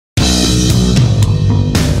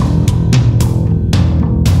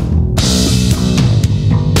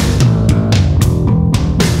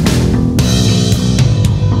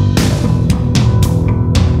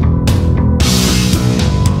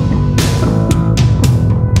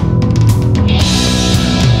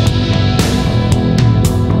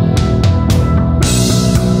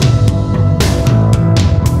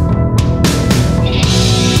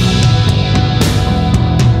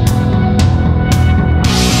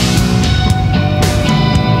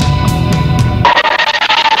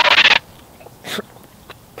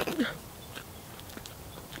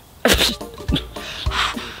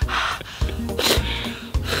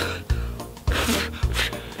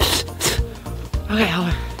Okay, hold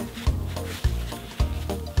on.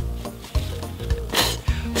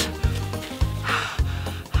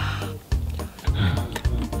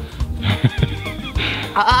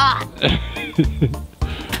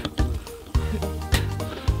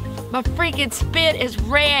 My freaking spit is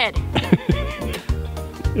red.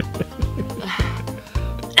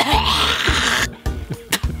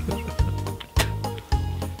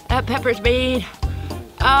 That pepper's mean.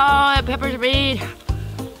 Oh, that pepper's mean.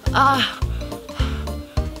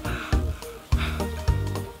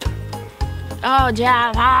 Oh,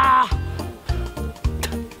 Jeff. I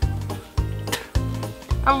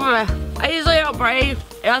usually don't breathe.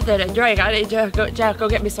 Nothing to drink. I need to go, Jeff, go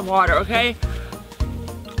get me some water, okay?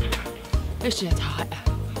 This shit's hot.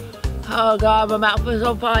 Oh God, my mouth is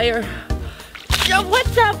on fire. Yo, what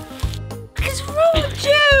the f is wrong with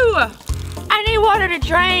you? I need water to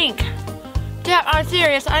drink. Jeff, I'm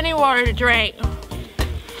serious. I need water to drink.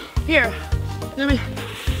 Here, let me.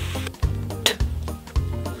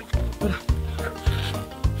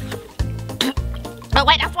 Oh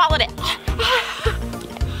wait, I swallowed it.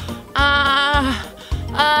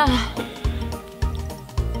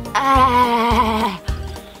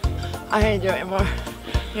 I can't do it anymore.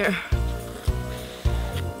 Here.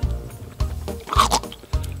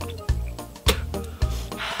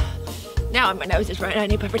 Now my nose is running. I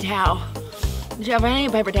need a paper towel. Jeff, I need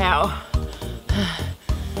a paper towel.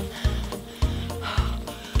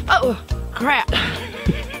 Oh, crap.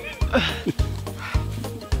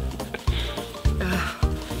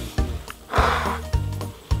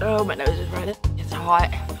 Oh, my nose is running. It's hot.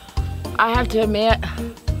 I have to admit,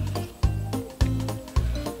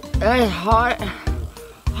 it is hot.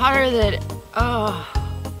 Hotter than, oh,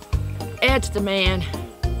 Ed's the man.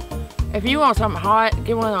 If you want something hot,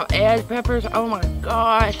 get one of those Ed's peppers. Oh my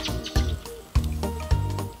God.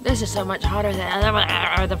 This is so much hotter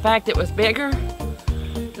than the fact it was bigger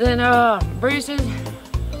than Bruce's.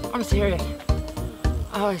 I'm serious.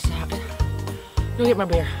 Oh, it sucks. Go get my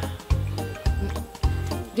beer.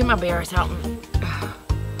 Get my beer or something.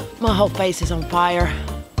 My whole face is on fire.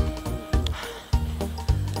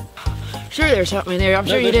 Sure, there's something in there. I'm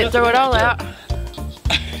sure you didn't throw it all out.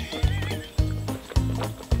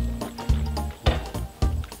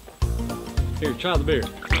 Here, try the beer.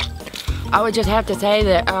 I would just have to say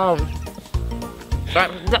that,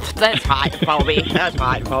 that's hot, Colby. That's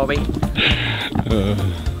hot, Colby.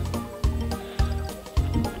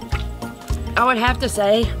 I would have to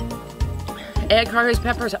say, Ed Currie's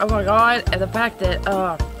peppers, oh my God, and the fact that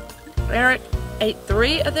Eric ate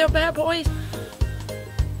 3 of them bad boys.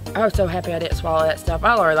 I was so happy I didn't swallow that stuff.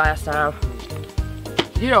 I learned last time.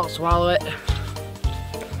 You don't swallow it.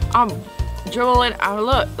 I'm drooling.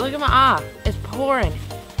 Look at my eye. It's pouring.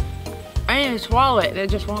 I didn't even swallow it. It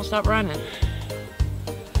just won't stop running.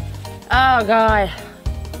 Oh God.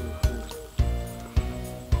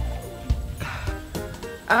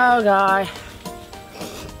 Oh God.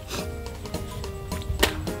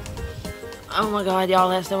 Oh my God, y'all,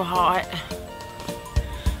 that's so hot.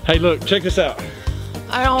 Hey, look, check this out.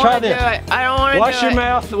 I don't want to do it. I don't want to do it. Wash your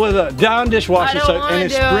mouth with a Dawn dishwasher soap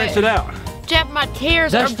and then rinse it out. Jeff, my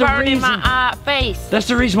tears are burning my face. That's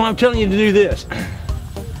the reason why I'm telling you to do this.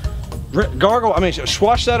 Gargle,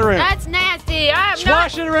 swash that around. That's nasty.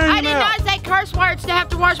 Swash it around your mouth. I did not say curse words to have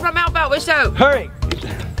to wash my mouth out with soap. Hurry.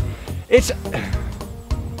 It's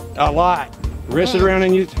a lot. Rinse it around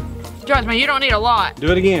and you. Trust me, you don't need a lot.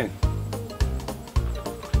 Do it again.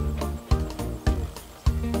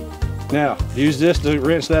 Now, use this to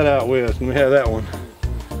rinse that out with. Let me have that one.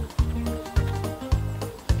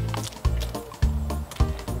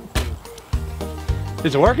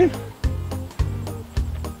 Is it working?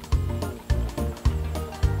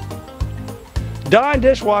 Dawn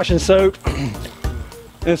dishwashing soap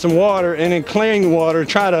and some water, and then clean water.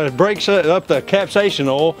 Try to break up the capsaicin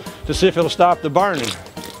oil to see if it'll stop the burning.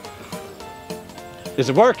 Is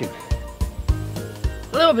it working?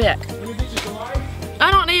 A little bit. I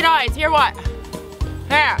don't need ice. Here, what?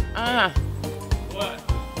 Here. What?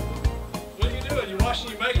 What are you doing? You washing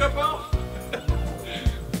your makeup off?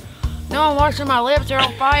 No, I'm washing my lips. They're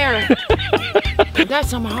on fire. That's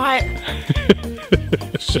some hot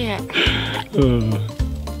shit.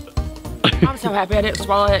 I'm so happy I didn't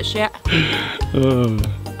swallow that shit. Oh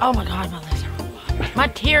my God, my lips are on fire. My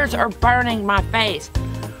tears are burning my face.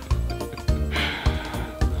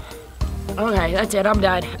 Okay, that's it. I'm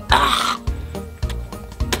done.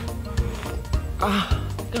 Oh,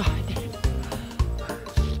 God damn.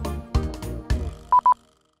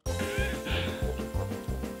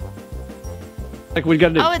 Like we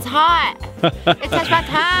gotta do. Oh, it's hot. It touched my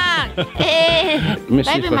tongue.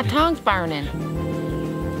 Baby, my tongue's burning.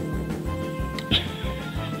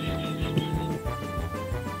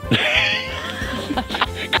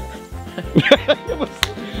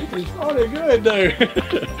 It started good though.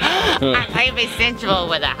 I might be sensual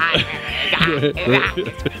with a hot.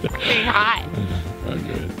 It's hot. Oh,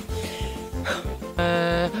 good.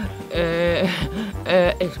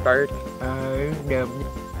 It's bird. No.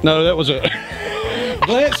 No, that was a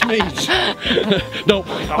glance means. Don't.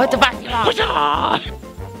 What the fuck you want?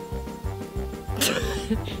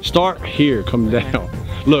 Start here, come down.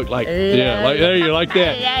 Look, like, yeah, like there, you like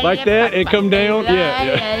that. Like that, and come down.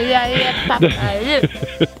 Yeah.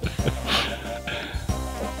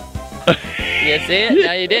 You see it?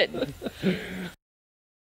 No, you didn't.